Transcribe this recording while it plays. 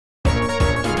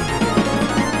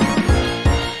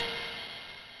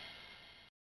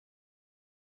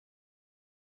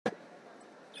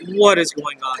What is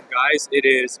going on, guys? It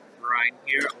is Brian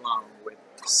here along with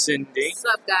Cindy. What's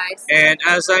up, guys? And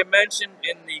as I mentioned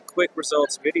in the quick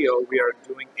results video, we are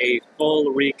doing a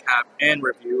full recap and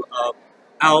review of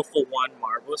Alpha-1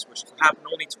 Marvelous, which happened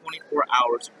only 24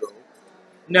 hours ago.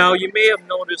 Now, you may have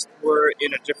noticed we're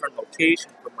in a different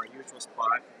location from our usual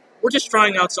spot. We're just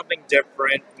trying out something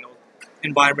different,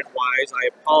 environment-wise. I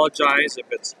apologize if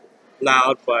it's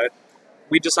loud, but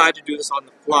we decided to do this on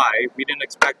the fly. We didn't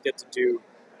expect it to do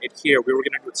it here. We were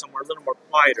going to do it somewhere a little more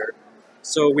quieter.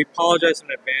 So we apologize in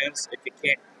advance if you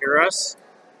can't hear us.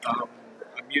 I'm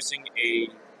using a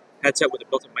headset with a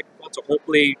built-in microphone, so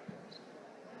hopefully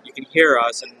you can hear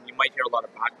us and you might hear a lot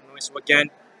of background noise.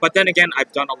 But then again,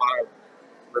 I've done a lot of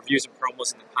reviews and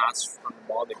promos in the past from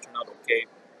the mall. They turned out okay.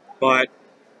 But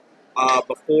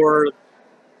before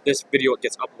this video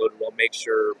gets uploaded, we'll make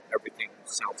sure everything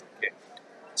sounds okay.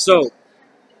 So,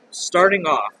 starting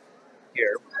off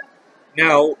here,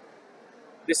 now,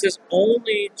 this is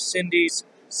only Cindy's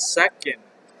second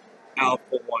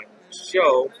Alpha-1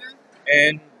 show,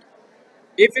 and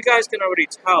if you guys can already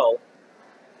tell,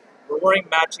 we're wearing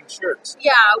matching shirts.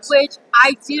 Yeah, which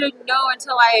I didn't know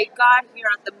until I got here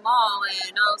at the mall,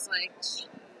 and I was like,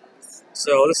 jeez.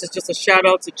 So this is just a shout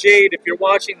out to Jade. If you're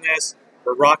watching this,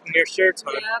 we're rocking your shirts,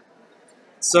 hon. Yep.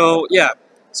 So, yeah.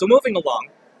 So moving along.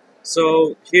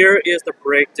 So here is the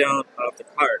breakdown of the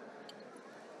card.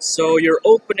 So your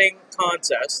opening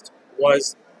contest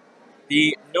was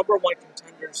the #1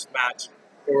 contenders match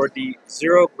for the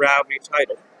Zero Gravity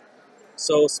title.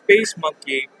 So Space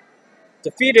Monkey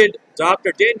defeated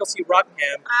Dr. Daniel C.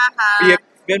 Rockingham via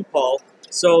pinfall.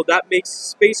 So that makes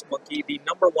Space Monkey the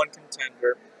 #1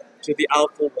 contender to the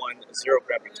Alpha-1 Zero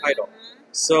Gravity title.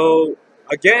 So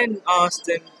again,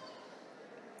 Austin,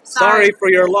 sorry for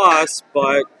your loss,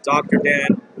 but Dr.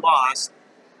 Dan lost.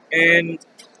 And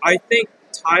I think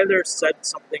Tyler said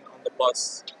something on the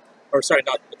bus, or sorry,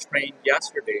 not the train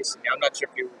yesterday. So I'm not sure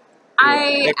if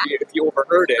you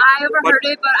overheard it. I overheard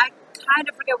it, but I kind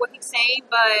of forget what he's saying.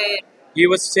 But he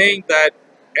was saying that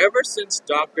ever since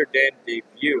Dr. Dan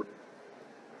debuted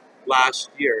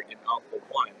last year in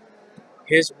Alpha-1,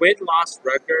 his win-loss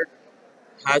record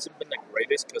hasn't been the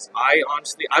greatest. Because I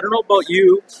don't know about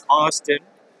you, Austin,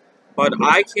 but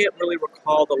I can't really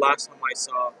recall the last time I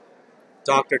saw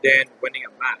Dr. Dan winning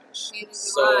a match.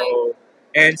 So,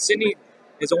 and Cindy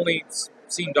has only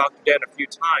seen Dr. Dan a few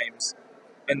times,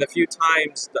 and the few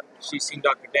times that she's seen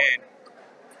Dr. Dan,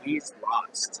 he's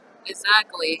lost.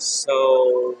 Exactly.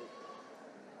 So,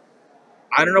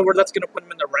 I don't know where that's going to put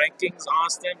him in the rankings,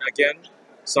 Austin. Again,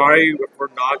 sorry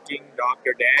for knocking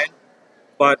Dr. Dan,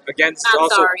 but again, this is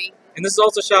also sorry. And this is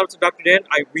also a shout out to Dr. Dan.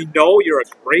 We know you're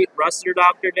a great wrestler,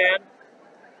 Dr. Dan.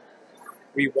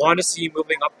 We want to see you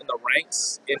moving up in the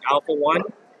ranks in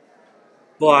Alpha-1,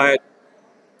 but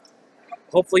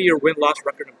hopefully your win-loss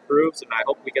record improves, and I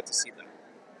hope we get to see that.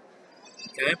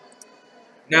 Okay?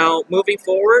 Now, moving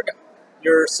forward,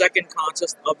 your second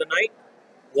contest of the night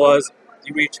was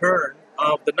the return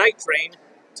of the Night Train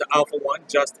to Alpha-1,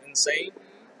 Just Insane,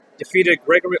 defeated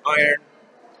Gregory Iron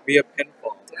via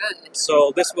pinfall. Good.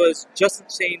 So this was Just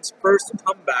Insane's first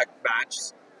comeback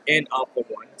match in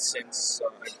Alpha-1 since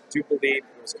I do believe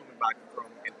he was coming back from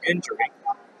an injury.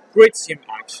 Great team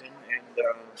action, and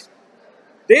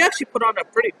they actually put on a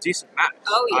pretty decent match,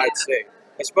 I'd say.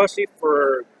 Especially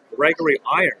for Gregory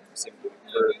Irons and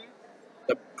for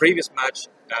the previous match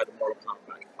at Mortal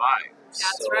Kombat 5.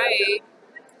 That's right.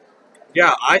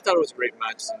 Yeah, I thought it was a great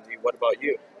match, Cindy. What about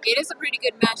you? It is a pretty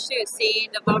good match, too. Seeing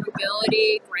the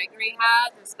vulnerability Gregory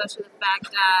has, especially the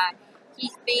fact that he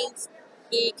thinks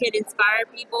he can inspire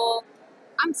people.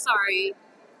 I'm sorry.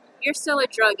 You're still a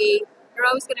druggie. You're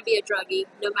always going to be a druggie,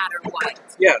 no matter what.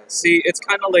 Yeah, see, it's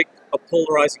kind of like a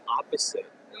polarizing opposite.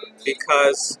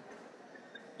 Because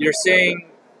you're saying,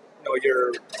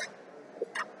 you're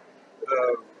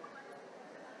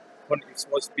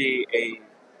supposed to be a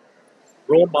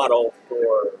role model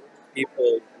for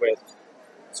people with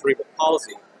cerebral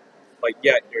palsy, but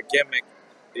yet your gimmick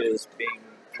is being,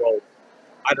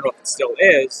 I don't know if it still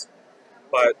is,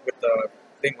 but with the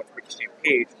thing with Rickey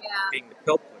Page being the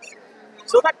pill pusher.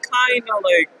 So that kind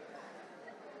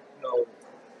of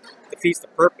defeats the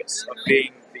purpose of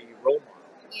being the role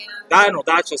model. Yeah. I don't know,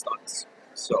 that's just us.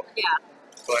 So. Yeah.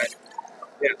 But,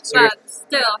 yeah. So but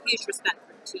still, huge respect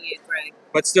to you, Greg.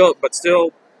 But still,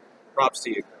 props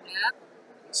to you. Yep.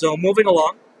 So moving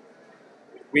along,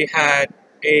 we had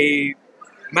a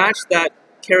match that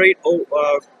carried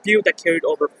feud that carried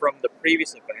over from the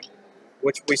previous event,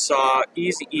 which we saw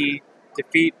Eazy-E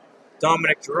defeat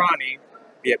Dominic Garanni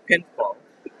via pinfall.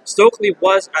 Stokely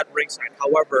was at ringside.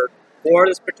 However, for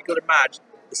this particular match,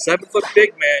 the 7-foot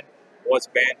big man was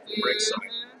banned from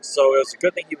ringside. So it was a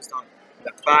good thing he was not in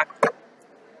that fact.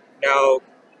 Now,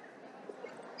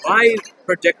 I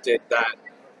predicted that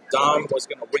Dom was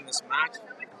going to win this match.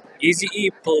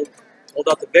 Eazy-E pulled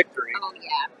out the victory. Oh,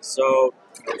 yeah. So,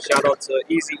 shout out to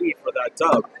Eazy-E for that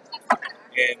dub.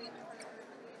 And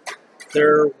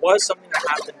there was something that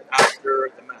happened after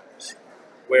the match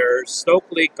where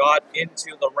Stokley got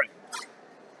into the ring,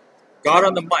 got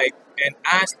on the mic, and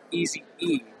asked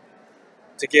Eazy-E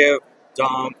to give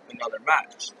Dom another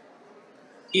match.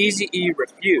 Eazy-E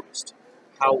refused.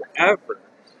 However,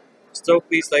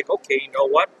 Stokely's like, okay, you know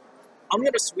what? I'm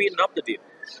going to sweeten up the deal.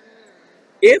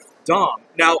 If Dom...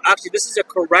 Now, actually, this is a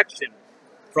correction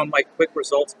from my quick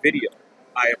results video.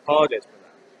 I apologize for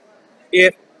that.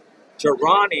 If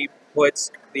Garanni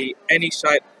puts the any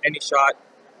shot, any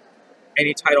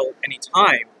title, any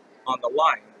time on the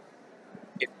line,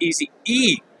 if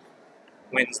Eazy-E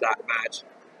wins that match,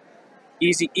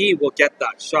 Eazy-E will get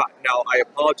that shot. Now, I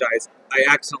apologize. I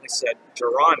accidentally said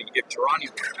Garanni. If Garanni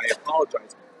wins, I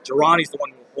apologize. Garanni's the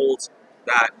one who holds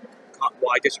that,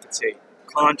 well, I guess you could say,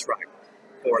 contract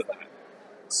for that.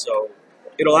 So,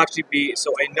 it'll actually be,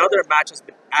 so another match has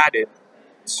been added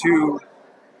to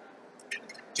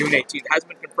June 18th. It hasn't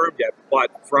been confirmed yet, but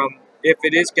if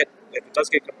it does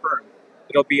get confirmed,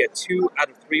 it'll be a 2 out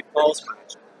of 3 falls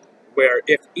match, where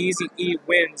if Eazy-E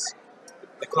wins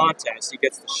the contest, he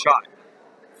gets the shot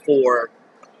for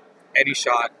any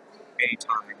shot, any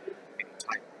time, any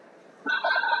title.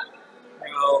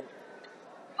 Now,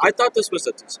 I thought this was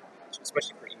a decent match,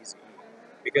 especially for Eazy-E,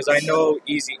 because I know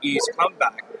Eazy-E's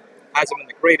comeback hasn't been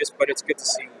the greatest, but it's good to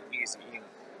see Eazy-E,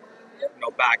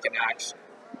 back in action.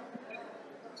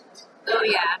 Oh,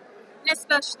 yeah. And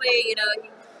especially,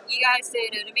 you guys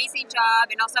did an amazing job,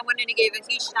 and also I wanted to give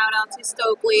a huge shout out to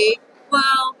Stokley.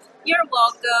 Well, you're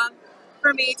welcome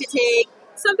for me to take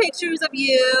some pictures of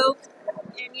you,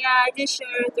 and yeah, I did share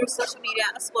it through social media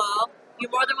as well.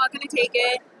 You're more than welcome to take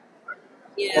it.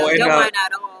 Don't mind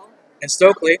at all. And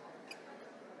Stokley,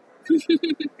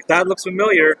 if that looks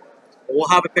familiar, we'll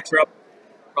have a picture up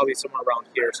probably somewhere around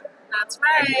here. So. That's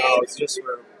right. And, it's just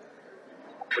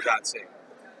for God's sake.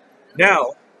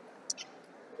 Now,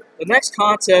 the next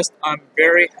contest I'm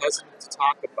very hesitant to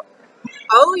talk about.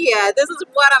 Oh yeah, this is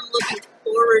what I'm looking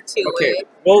forward to.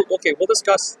 Okay, we'll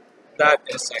discuss that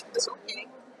in a second. Okay.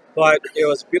 But it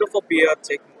was Beautiful Beaa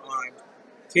taking on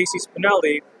KC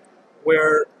Spinelli,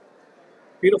 where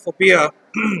Beautiful Beaa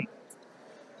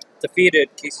defeated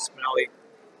KC Spinelli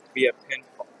via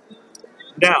pinfall.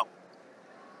 Now,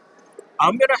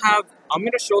 I'm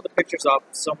gonna show the pictures up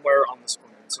somewhere on the screen.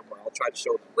 Somewhere I'll try to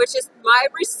show them. Which is my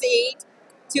receipt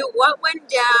to what went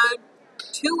down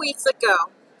 2 weeks ago.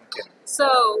 Okay.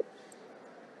 So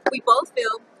we both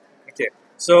filmed. Okay.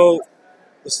 So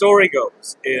the story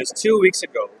goes is 2 weeks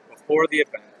ago, before the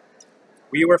event,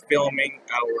 we were filming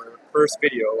our first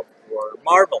video for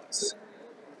Marvelous.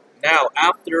 Now,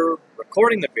 after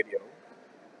recording the video,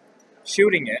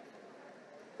 shooting it,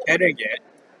 editing it,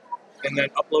 and then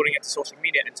uploading it to social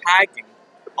media and tagging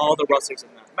all the wrestlers in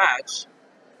that match,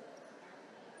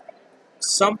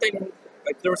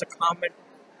 there was a comment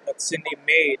that Cindy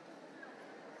made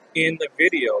in the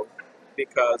video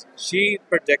because she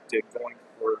predicted going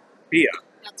for Beaa.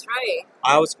 That's right.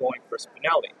 I was going for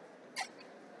Spinelli.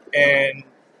 And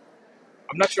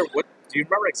I'm not sure do you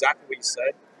remember exactly what you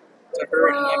said to her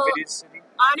in that video, Cindy?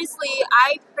 Honestly,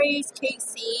 I praise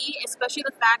KC, especially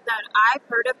the fact that I've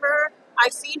heard of her.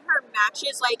 I've seen her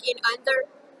matches like in other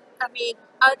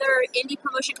indie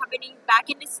promotion companies back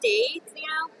in the States,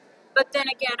 But then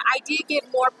again, I did give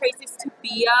more praises to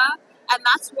Beaa, and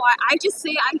that's why I just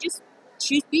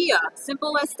choose Beaa.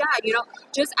 Simple as that,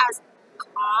 just as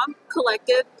calm,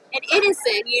 collective, and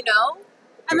innocent,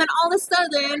 And then all of a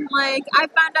sudden, I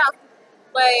found out,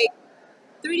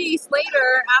 3 days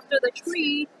later after the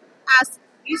tree, as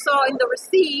you saw in the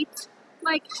receipt,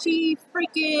 she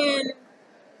freaking,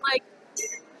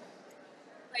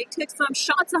 took some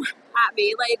shots at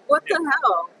me. What the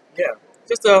hell? Yeah,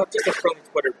 just a friendly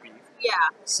Twitter beef. Yeah.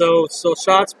 So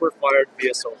shots were fired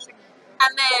via social media.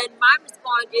 And then my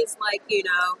response is I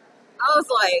was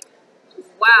like,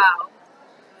 wow.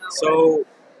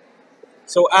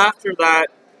 So after that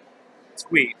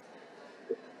tweet,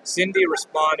 Cindy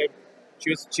responded.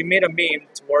 She made a meme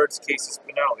towards KC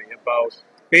Spinelli about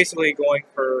basically going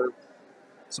for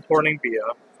supporting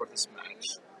Beaa for this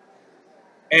match.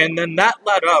 And then that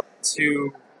led up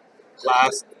to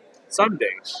last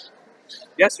Sunday,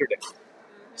 yesterday.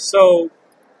 So,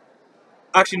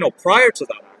 actually no, prior to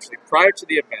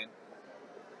the event,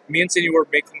 me and Cindy were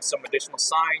making some additional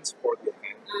signs for the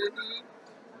event. Mm-hmm.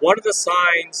 One of the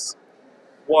signs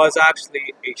was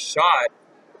actually a shot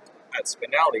at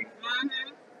Spinelli,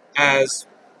 as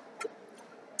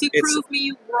to it's, prove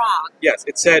me wrong. yes,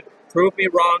 it said, "Prove me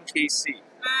wrong, KC."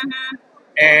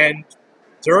 And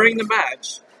during the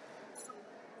match,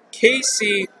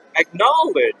 KC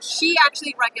acknowledged. She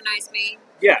actually recognized me.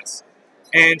 Yes.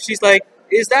 And she's like,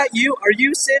 "Is that you? Are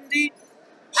you Cindy?"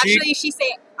 Actually, she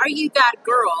said, "Are you that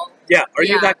girl?" Yeah, are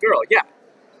you that girl? Yeah.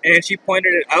 And she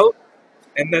pointed it out,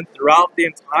 and then throughout the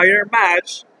entire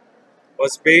match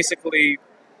was basically,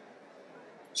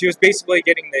 she was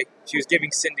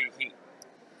giving Cindy heat.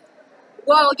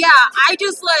 Well, yeah, I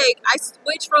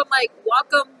switched from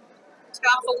welcome to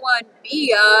Alpha-1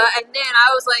 Beaa, and then I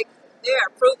was like, there,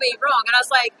 prove me wrong. And I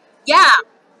was like, yeah,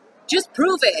 just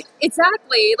prove it.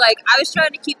 Exactly. Like, I was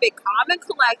trying to keep it calm and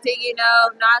collected,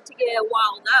 not to get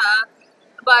wound up.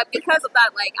 But because of that,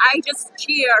 I just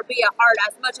cheer Beaa hard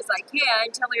as much as I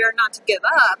can, telling her not to give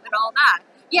up and all that.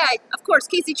 Yeah, of course,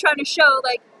 Casey trying to show,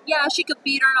 yeah, she could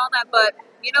beat her and all that, but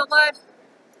you know what?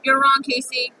 You're wrong,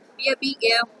 Casey. Beaa beat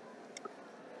you.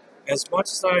 As much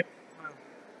as I...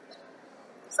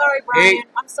 Sorry, Brian.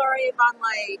 I'm sorry if I'm,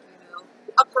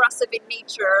 aggressive in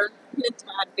nature a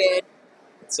tad bit.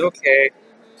 It's okay.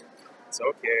 It's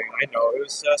okay. I know. It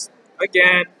was just,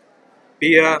 again,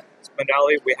 Beaa,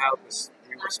 Spinelli, we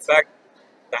respect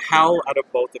the hell out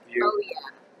of both of you. Oh,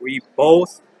 yeah. We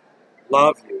both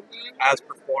love you as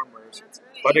performers. That's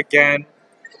right. But again,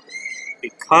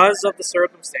 because of the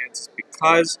circumstances,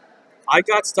 because I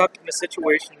got stuck in a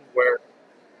situation where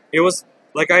it was,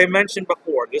 like I mentioned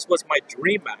before, this was my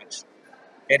dream match.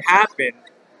 It happened,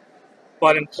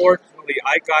 but unfortunately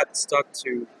I got stuck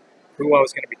to who I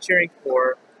was going to be cheering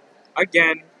for.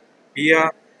 Again,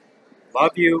 Beaa,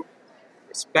 love you,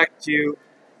 respect you,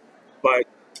 but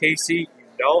Casey, you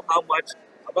know how much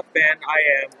of a fan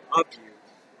I am of you.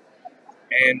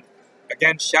 And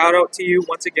again, shout out to you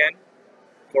once again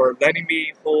for letting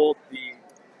me hold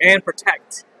and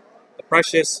protect the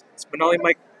precious Spinelli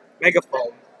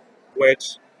megaphone,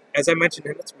 which, as I mentioned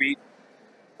in the tweet,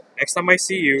 next time I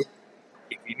see you,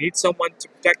 if you need someone to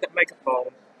protect that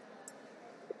megaphone,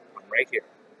 I'm right here.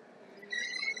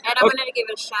 And I'm going to give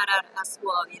a shout out as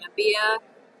well. Beaa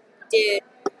did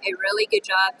a really good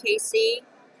job, Casey.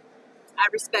 I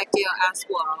respect you as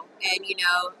well. And,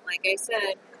 like I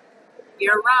said,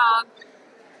 you're wrong,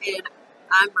 and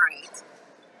I'm right.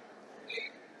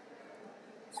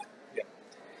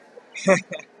 Yeah.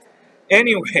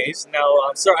 Anyways, now,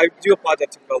 I'm sorry, I do apologize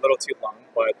it took a little too long,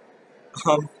 but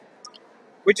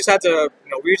we just had to,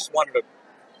 we just wanted to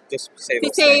just say to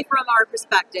say from our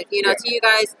perspective, to you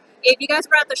guys. If you guys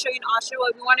were at the show in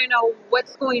Oshawa, we want to know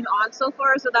what's going on so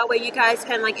far, so that way you guys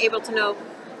can able to know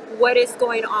what is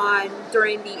going on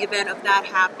during the event of that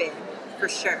happened, for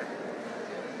sure.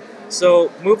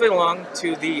 So, moving along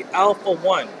to the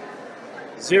Alpha-1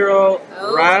 Zero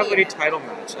Gravity title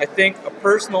match. I think a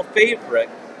personal favorite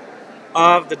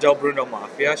of the Del Bruno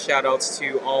Mafia. Shoutouts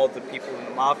to all the people in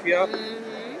the Mafia.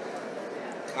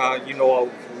 You know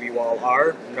who you all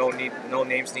are. No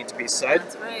names need to be said.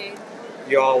 That's right.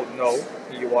 You all know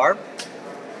who you are.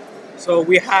 So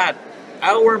we had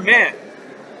our man,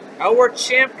 our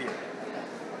champion,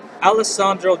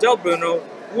 Alessandro Del Bruno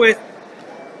with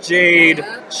Jade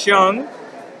Chung,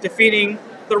 defeating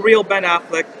the real Ben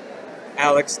Affleck,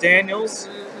 Alex Daniels.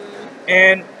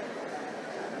 And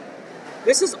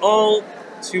this is all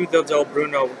to the Del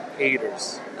Bruno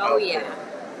haters. Oh, yeah.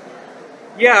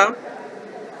 Yeah.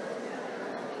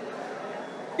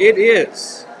 It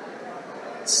is.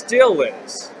 Still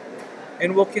is.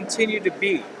 And will continue to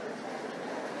be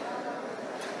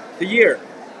the year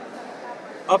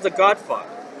of the Godfather.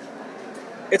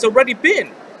 It's already been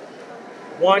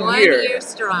 1 year. 1 year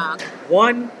strong.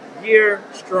 1 year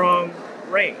strong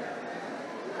reign.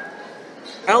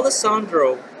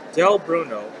 Alessandro Del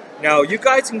Bruno. Now, you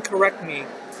guys can correct me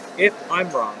if I'm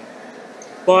wrong,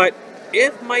 but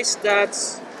if my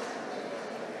stats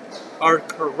are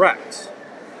correct,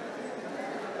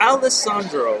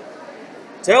 Alessandro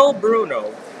Del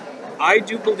Bruno, I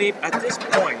do believe at this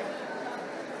point,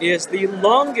 is the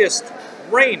longest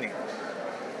reigning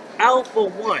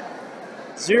Alpha-1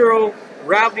 Zero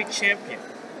Gravity champion.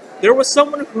 There was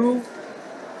someone who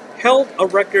held a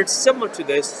record similar to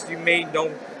this. You may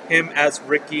know him as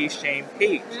Rickey Shane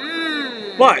Page.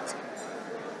 But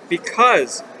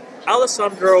because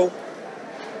Alessandro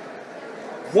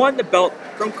won the belt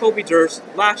from Kobe Durst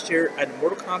last year at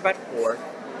Mortal Kombat 4,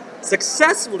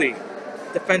 successfully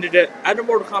defended it at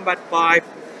Mortal Kombat 5,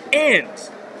 and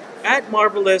at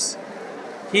Marvelous,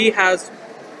 he has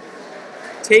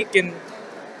taken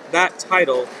that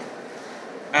title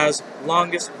as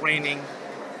longest reigning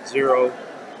Zero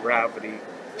Gravity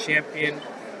champion,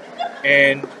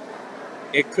 and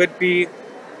it could be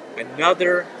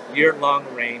another year-long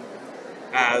reign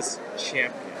as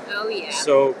champion. Oh, yeah.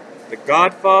 So, the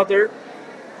Godfather,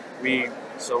 we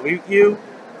salute you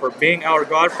for being our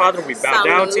Godfather. We bow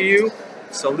down to you.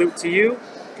 Salute to you.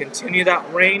 Continue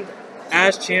that reign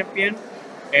as champion.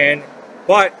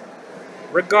 But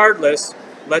regardless,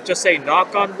 let's just say,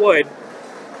 knock on wood,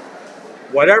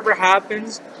 whatever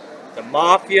happens, the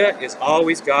Mafia has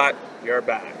always got your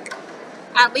back.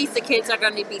 At least the kids are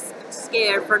going to be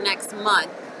scared for next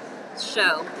month's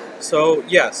show. So,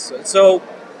 yes. So,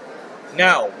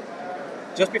 now,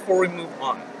 just before we move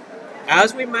on,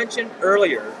 as we mentioned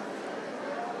earlier,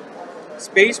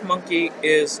 Space Monkey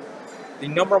is the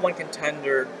 #1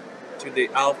 contender to the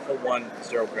Alpha-1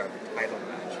 Zero Gravity title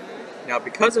match. Now,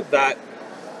 because of that,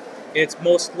 it's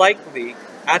most likely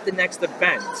at the next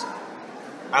event,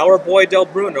 our boy Del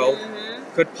Bruno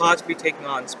could possibly take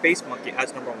on Space Monkey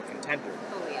as #1 contender.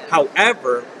 Oh, yeah.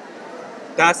 However,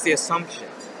 that's the assumption.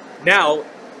 Now,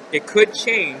 it could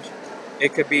change.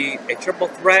 It could be a triple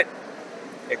threat.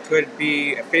 It could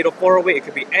be a fatal four-way. It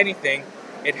could be anything.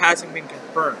 It hasn't been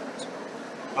confirmed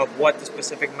of what the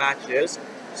specific match is.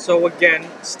 So again,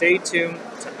 stay tuned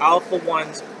to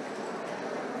Alpha-1's.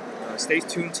 Stay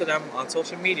tuned to them on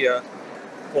social media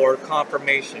for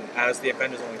confirmation, as the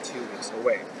event is only 2 weeks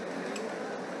away.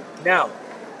 Now,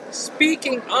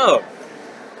 speaking of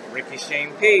Rickey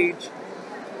Shane Page,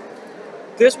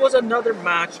 this was another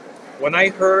match when I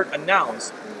heard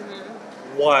announced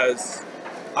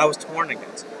I was torn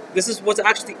against. This was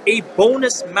actually a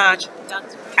bonus match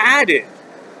added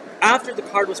after the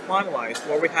card was finalized,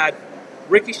 where we had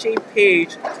Rickey Shane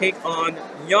Page take on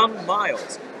Young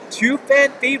Miles, two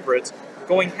fan favorites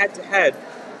going head to head,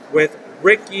 with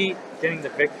Rickey getting the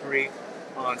victory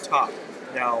on top.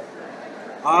 Now,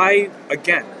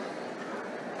 again,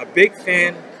 a big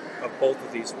fan of both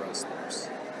of these wrestlers.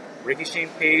 Rickey Shane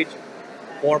Page,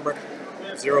 former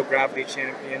Zero Gravity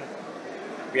champion.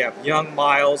 We have Young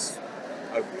Miles,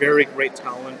 a very great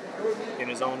talent in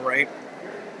his own right.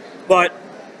 But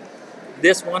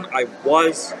this one, I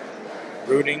was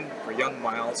rooting for Young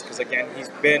Miles because, again, he's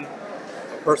been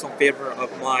a personal favorite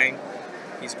of mine.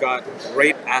 He's got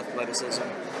great athleticism.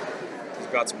 He's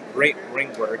got some great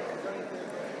ring work.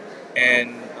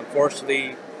 And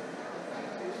unfortunately,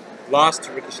 lost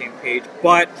to Rickey Shane Page.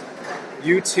 But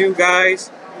you two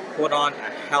guys put on a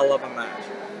hell of a match.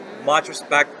 Much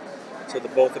respect to the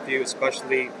both of you,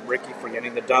 especially Rickey for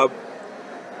getting the dub.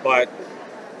 But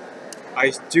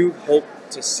I do hope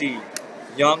to see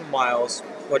Young Miles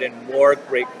put in more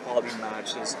great quality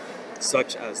matches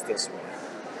such as this one.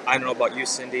 I don't know about you,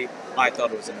 Cindy. I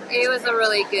thought it was amazing. It was a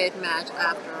really good match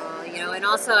after all, and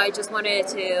also I just wanted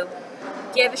to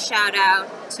give a shout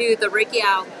out to the Rickey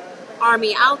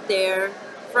Army out there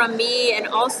from me, and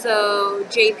also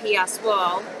JP as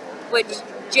well, which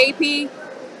JP,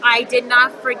 I did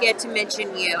not forget to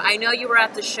mention you. I know you were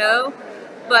at the show,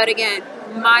 but again,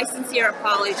 my sincere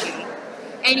apology.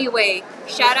 Anyway,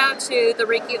 shout out to the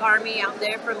Rickey Army out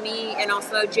there from me, and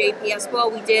also JP as well.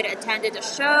 We did attended the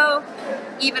show,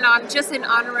 even I'm just an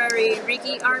honorary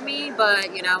Rickey Army,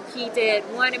 but he did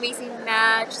one amazing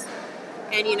match,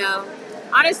 and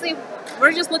honestly,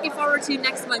 we're just looking forward to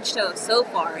next month's show so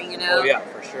far, Oh yeah,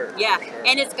 for sure. Yeah, for sure.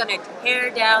 And it's gonna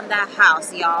tear down that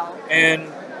house, y'all.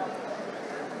 And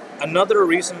another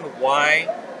reason why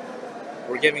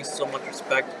we're giving so much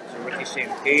respect to Rickey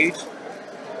Shane Page,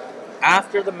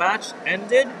 after the match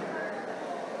ended,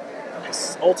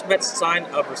 this ultimate sign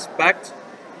of respect,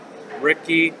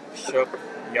 Rickey shook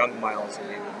Young Miles'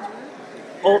 hand.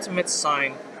 Ultimate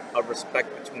sign of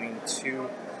respect between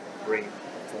two great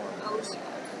performers.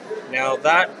 Now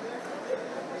that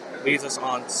leads us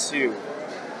on to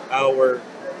our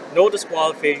no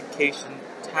disqualification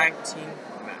tag team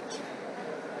match.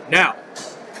 Now,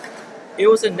 it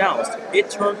was announced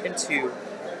it turned into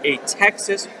a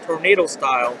Texas Tornado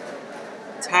style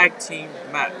tag team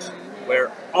match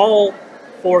where all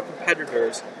four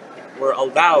competitors were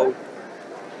allowed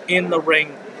in the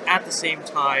ring at the same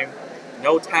time,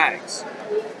 no tags.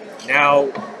 Now,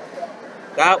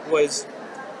 that was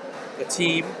the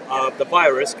team of the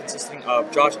Virus, consisting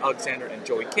of Josh Alexander and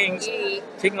Joey Kings,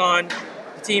 taking on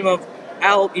the team of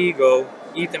Al Ego,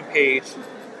 Ethan Page,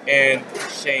 and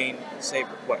Shane Sabre.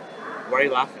 What? Why are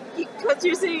you laughing? Because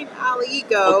you're saying Al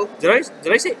Ego. Oh, did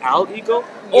I say Al Ego?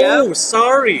 Yep. Oh,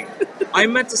 sorry. I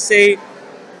meant to say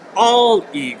All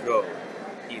Ego,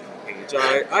 Ethan Page.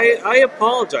 I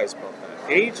apologize about that,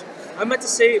 Paige. I meant to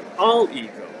say All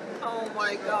Ego. Oh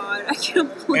my god, I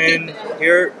can't believe And it.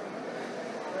 here,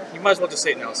 you might as well just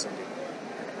say it now, Cindy.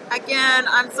 Again,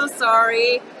 I'm so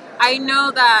sorry. I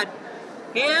know that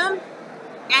him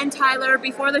and Tyler,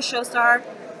 before the show started,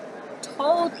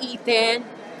 told Ethan.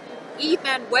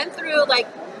 Ethan went through like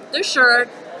the shirt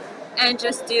and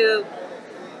just do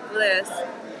this.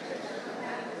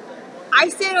 I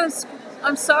said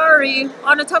I'm sorry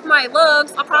on the top of my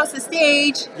lungs across the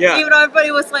stage. Yeah. Even though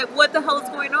everybody was like, what the hell is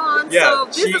going on? Yeah, So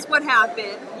this is what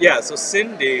happened. Yeah, so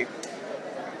Cindy,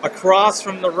 across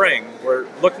from the ring, were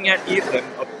looking at Ethan,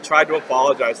 tried to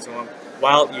apologize to him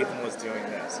while Ethan was doing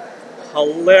this.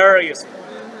 Hilarious.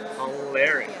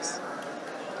 Hilarious.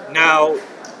 Now,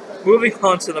 moving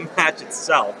on to the match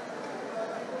itself.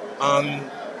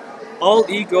 All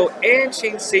Ego and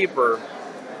Shane Sabre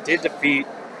did defeat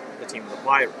the Team of the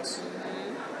Virus.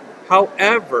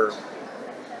 However,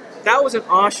 that was in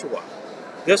Oshawa.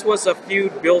 This was a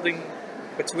feud building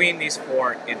between these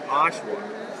four in Oshawa.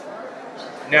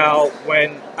 Now,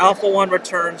 when Alpha-1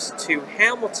 returns to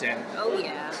Hamilton, oh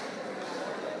yeah,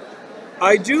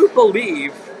 I do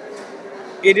believe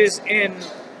it is in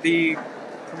the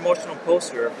promotional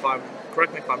poster,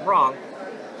 correct me if I'm wrong,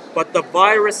 but the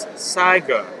Virus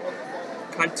Saga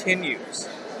continues.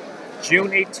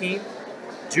 June 18th,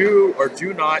 do or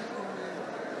do not,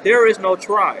 there is no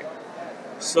try.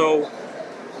 So,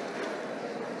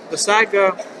 the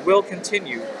saga will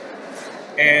continue,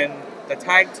 and the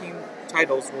tag team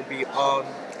titles will be on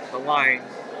the line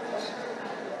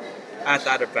at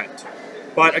that event.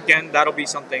 But again, that'll be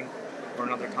something for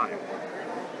another time.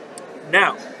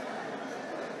 Now,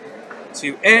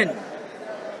 to end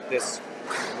this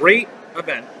great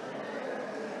event,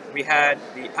 we had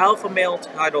the Alpha Male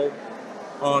title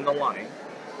on the line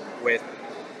with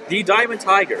the Diamond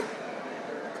Tiger,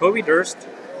 Kobe Durst,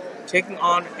 taking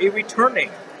on a returning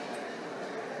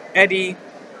Eddie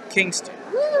Kingston.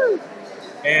 woo!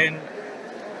 And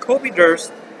Kobe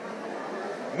Durst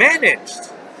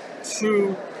managed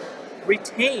to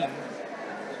retain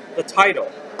the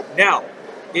title. Now,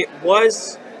 it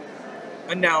was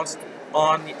announced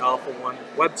on the Alpha-1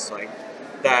 website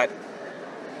that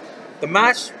the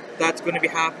match that's going to be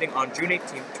happening on June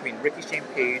 18th between Rickey Shane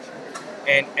Page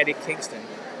and Eddie Kingston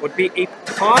would be a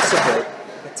possible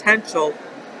potential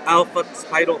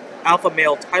Alpha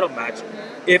Male title match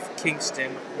if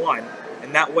Kingston won,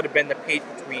 and that would have been the page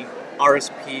between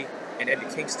RSP and Eddie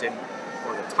Kingston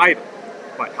for the title.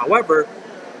 But however,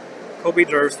 Kobe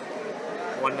Durst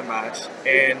won the match,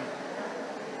 and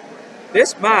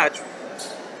this match,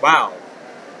 wow,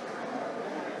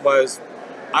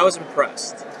 I was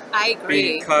impressed. I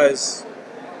agree. Because,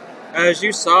 as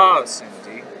you saw,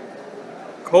 Cindy,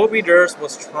 Kobe Durst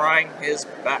was trying his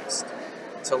best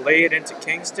to lay it into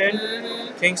Kingston.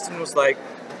 Kingston was like,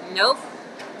 Nope.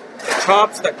 the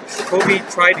chops that Kobe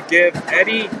tried to give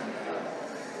Eddie,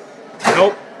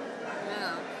 nope.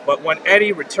 No. But when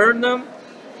Eddie returned them,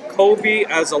 Kobe,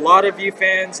 as a lot of you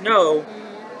fans know,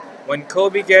 when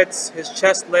Kobe gets his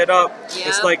chest lit up, it's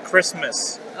Yep. like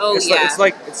Christmas. Oh it's yeah. It's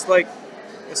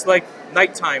like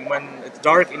nighttime when it's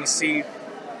dark and you see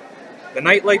the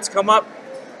night lights come up.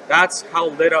 That's how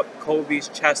lit up Kobe's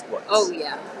chest was. Oh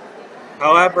yeah.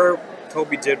 However,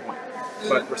 Kobe did win.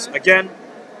 But again,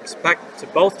 respect to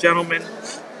both gentlemen.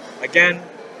 Again,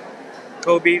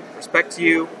 Kobe, respect to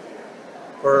you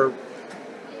for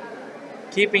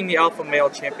keeping the Alpha Male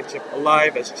Championship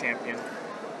alive as champion.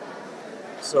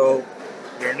 So,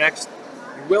 your next,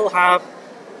 you will have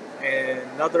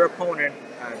another opponent,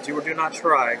 do or do not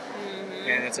try,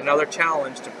 and it's another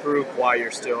challenge to prove why you're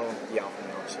still the Alpha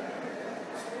Male champion.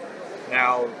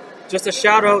 Now, just a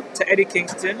shout out to Eddie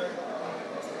Kingston.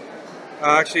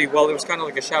 Actually, well, it was kind of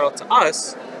like a shout out to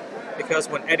us, because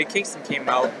when Eddie Kingston came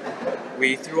out,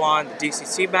 we threw on the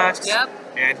DCC mask, Yep.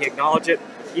 and he acknowledged it,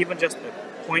 even just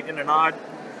a point and a nod.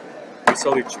 We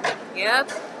salute you,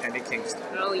 Yep. Eddie Kingston.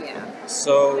 Oh yeah.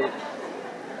 So,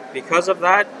 because of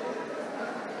that,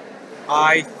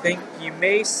 I think you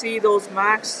may see those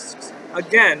masks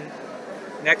again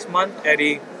next month,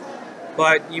 Eddie,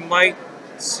 but you might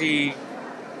see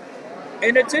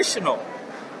an additional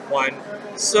one.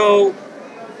 So,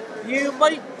 you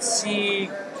might see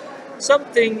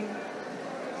something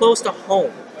close to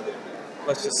home,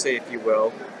 let's just say, if you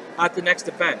will, at the next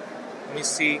event. And you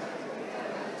see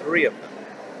 3 of them.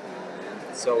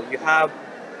 So you have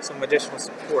some additional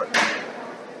support.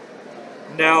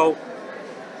 Now,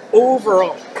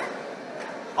 overall,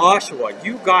 Oshawa,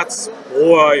 you got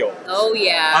spoiled. Oh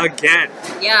yeah. Again.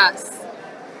 Yes.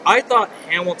 I thought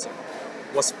Hamilton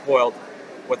was spoiled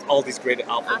with all these great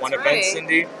Alpha-1 That's events, right.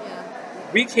 Cindy. Yeah.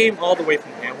 We came all the way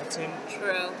from Hamilton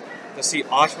True. to see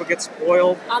Oshawa get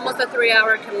spoiled. Almost a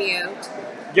 3-hour commute.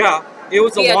 Yeah, it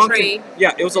was Via train.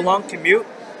 it was a long commute,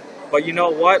 but you know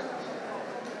what?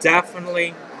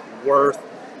 Definitely worth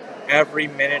every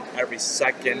minute, every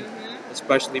second,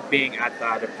 especially being at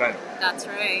that event. That's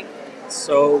right.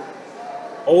 So,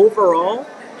 overall,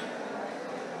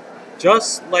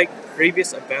 just like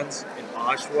previous events in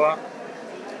Oshawa,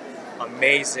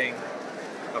 amazing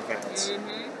events.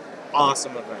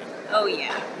 Awesome event. Oh,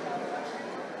 yeah.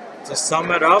 To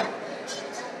sum it up,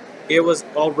 it was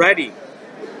already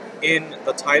in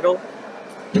the title.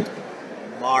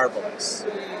 Marvelous.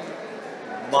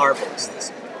 Marvelous,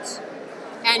 this is.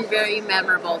 And very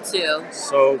memorable, too.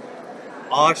 So,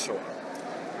 Oshawa,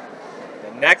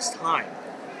 the next time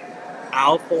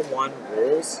Alpha-1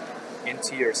 rolls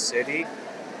into your city,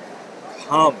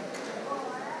 come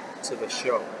to the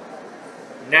show.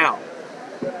 Now,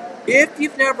 if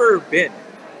you've never been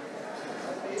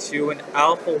to an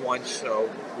Alpha-1 show,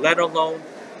 let alone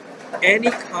any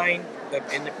kind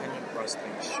of independent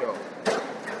wrestling show,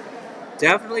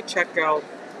 definitely check out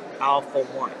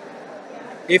Alpha-1.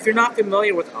 If you're not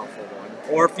familiar with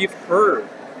Alpha-1, or if you've heard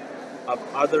of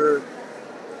other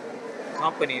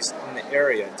companies in the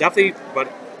area,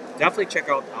 definitely check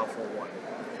out Alpha-1.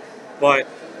 But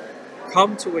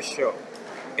come to a show.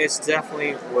 It's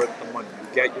definitely worth the money. You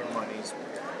get your money's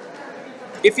worth.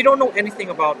 If you don't know anything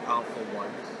about Alpha-1,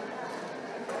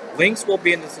 links will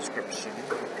be in the description.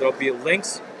 There'll be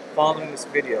links following this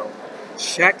video.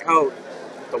 Check out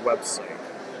the website.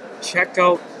 Check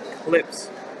out clips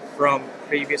from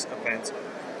previous events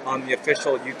on the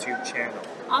official YouTube channel.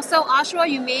 Also, Oshawa,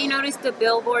 you may notice the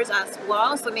billboards as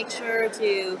well, so make sure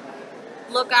to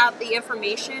look out the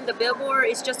information. The billboard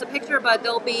is just a picture, but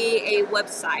there'll be a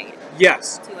website.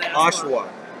 Yes, to it as Oshawa.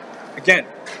 well. Again,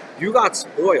 you got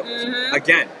spoiled.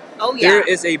 Again, Oh, yeah. there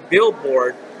is a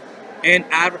billboard and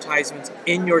advertisements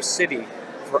in your city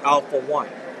for Alpha-1.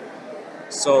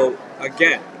 So,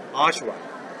 again, Oshawa,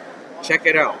 check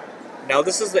it out. Now,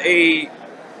 this is a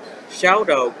shout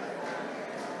out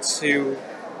to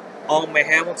all my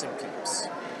Hamilton peeps.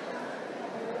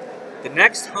 The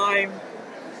next time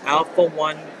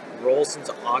Alpha-1 rolls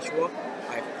into Oshawa,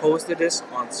 I've posted this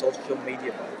on social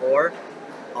media before.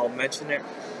 I'll mention it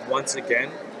once again.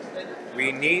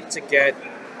 We need to get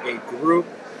a group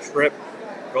trip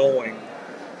going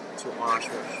to Oshawa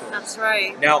shows. That's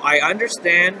right. Now, I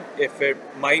understand if it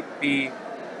might be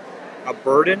a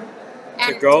burden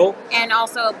to go. And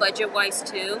also budget-wise,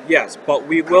 too. Yes, but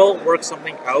we will work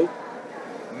something out.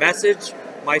 Message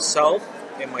myself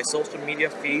in my social media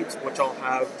feeds, which I'll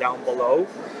have down below,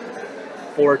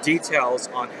 for details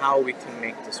on how we can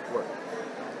make this work.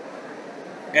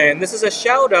 And this is a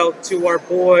shout out to our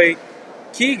boy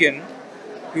Keegan,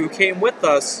 who came with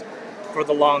us for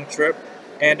the long trip,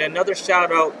 and another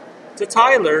shout out to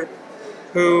Tyler,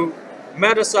 who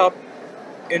met us up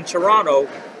in Toronto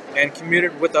and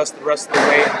commuted with us the rest of the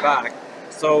way and back.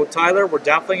 So Tyler, we're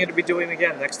definitely going to be doing it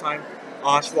again next time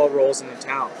Oshawa rolls into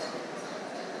town.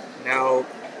 Now,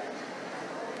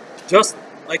 just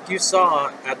like you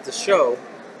saw at the show,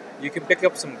 you can pick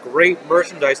up some great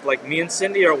merchandise like me and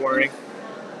Cindy are wearing.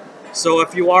 So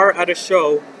if you are at a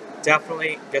show,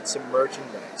 definitely get some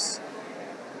merchandise.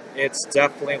 It's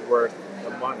definitely worth the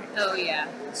money. Oh, yeah.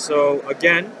 So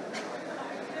again,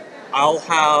 I'll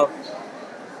have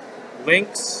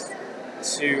links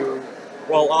to,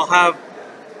 well, I'll have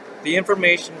the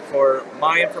information for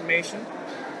my information,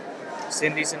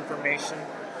 Cindy's information,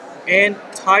 and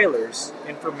Tyler's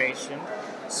information,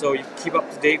 so you can keep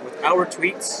up to date with our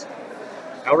tweets,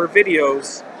 our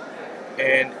videos,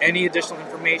 and any additional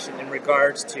information in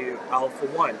regards to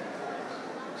Alpha-1.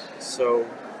 So,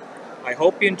 I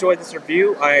hope you enjoyed this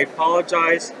review. I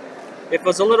apologize if it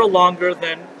was a little longer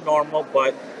than normal,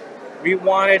 but we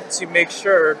wanted to make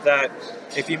sure that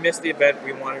if you missed the event,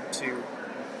 we wanted to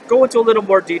go into a little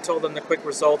more detail than the quick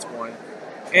results one.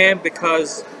 And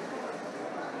because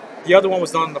the other one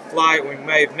was done on the fly, we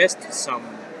may have missed some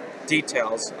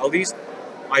details. At least,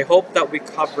 I hope that we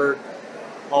covered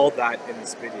all that in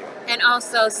this video. And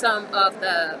also some of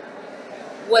the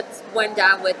what went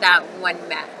down with that one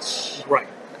match. Right.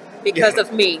 Because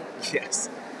of me. Yes.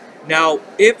 Now,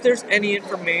 if there's any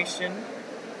information,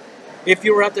 if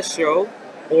you were at the show,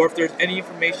 or if there's any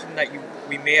information that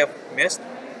we may have missed,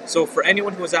 so for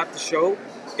anyone who was at the show,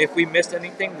 if we missed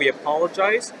anything, we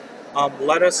apologize.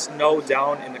 Let us know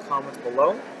down in the comments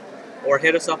below, or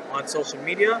hit us up on social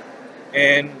media,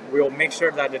 and we'll make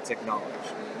sure that it's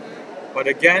acknowledged. But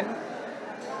again,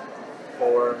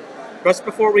 just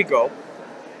before we go,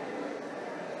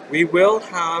 we will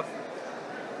have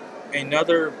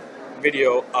another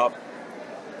video up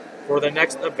for the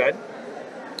next event.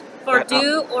 For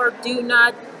do or do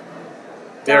not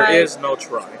There is no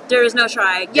try. There is no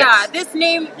try. Yes. Yeah, this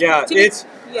name. Yeah,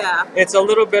 Yeah. it's a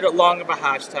little bit long of a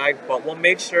hashtag, but we'll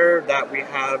make sure that we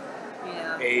have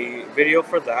a video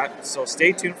for that. So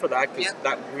stay tuned for that, because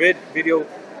that video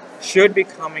should be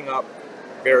coming up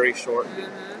very shortly.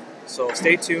 So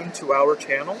stay tuned to our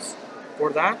channels for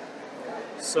that.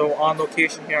 So on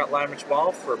location here at Lamridge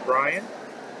Mall for Brian,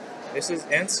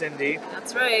 and Cindy.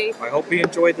 That's right. I hope you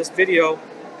enjoyed this video,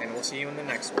 and we'll see you in the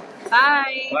next one.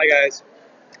 Bye. Bye, guys.